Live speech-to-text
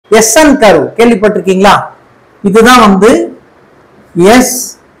SN curve கேள்விப்பட்டிருக்கீங்களா? இதுதான் வந்து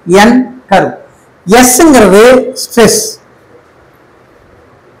SN curve. Sங்கிறது stress,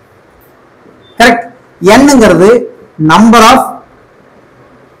 correct? Nங்கிறது number of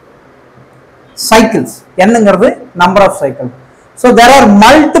cycles. Nங்கிறது number of cycles. So there are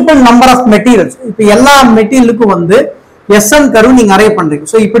multiple number of materials. இப்போ எல்லா மெட்டீரியலுக்கு வந்து SN curve நீங்க அரே பண்றீங்க.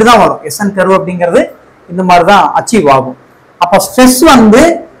 So இப்படி தான் வரும். SN curve அப்படிங்கிறது இந்த மாதிரி தான் அச்சீவ் ஆகும். அப்ப ஸ்ட்ரெஸ் வந்து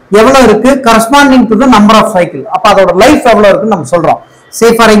எவ்வளவு இருக்கு corresponding to the number of cycle. அப்ப அதோட லைஃப் எவ்வளவு இருக்குன்னு நம்ம சொல்றோம். Say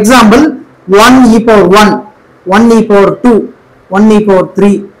for example 1 e power 1, 1 e power 2, 1 e power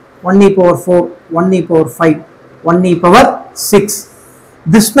 3, 1 e power 4, 1 e power 5, 1 e power 6.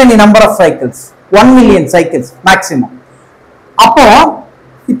 This many number of cycles, 1 million cycles maximum. அப்போ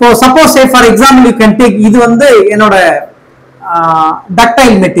இப்போ suppose say for example you can take இது வந்து என்னோட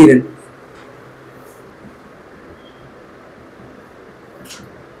ductile material.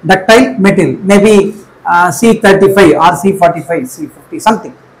 Ductile material maybe C35 or C45, C50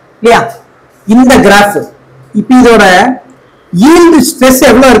 something. இல்லையா? இந்த graph இப்போ இதோட yield stress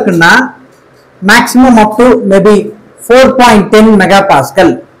எவ்வளவு இருக்குன்னா maximum up to maybe 4.10 megapascal,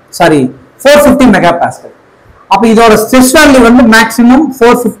 sorry 450 megapascal. அப்ப இதோட stress value வந்து maximum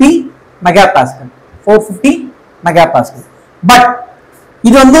 450 megapascal, 450 megapascal. பட்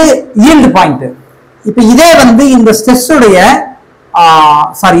இது வந்து yield point. இப்ப இதே வந்து இந்த stress உடைய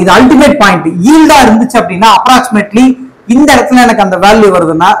சாரி இது அல்டிமேட் பாயிண்ட் yield இருந்துச்சு அப்படின்னா approximately இந்த இடத்துல எனக்கு அந்த வேல்யூ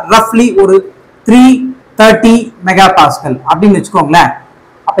வருதுன்னா roughly ஒரு 330 megapascal அப்படின்னு வெச்சுக்கோங்களேன்.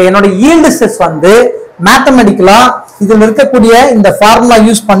 அப்ப என்னோட yield stress வந்து மேத்தமெட்டிக்கலா இதுல இருக்கக்கூடிய இந்த ஃபார்முலா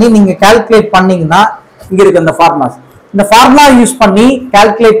யூஸ் பண்ணி நீங்க கால்குலேட் பண்ணீங்கன்னா இங்க இருக்கு அந்த ஃபார்முலாஸ். இந்த ஃபார்முலா யூஸ் பண்ணி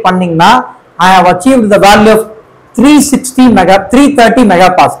கால்குலேட் பண்ணீங்கன்னா I have achieved the value of 330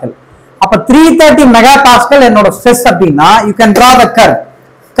 megapascal. அப்ப 330 megapascal என்னோட ஸ்ட்ரெஸ் அப்படின்னா you can draw the curve.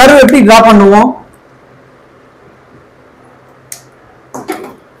 curve எப்படி டிரா பண்ணுவோம்?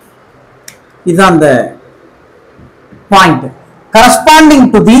 இது அந்த point corresponding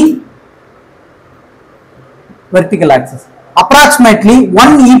to the vertical axis. Approximately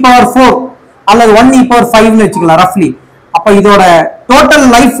 1 e power 4 அல்லது 1 e power 5 னு வெச்சுக்கலாம் roughly. அப்ப இதோட total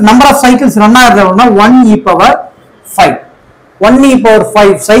life number of cycles run ஆகுறதுனா 1 e power 5. 1 e power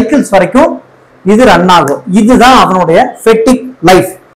 5 cycles வரைக்கும் இது ரன் ஆகும். இதுதான் அதனுடைய fatigue life.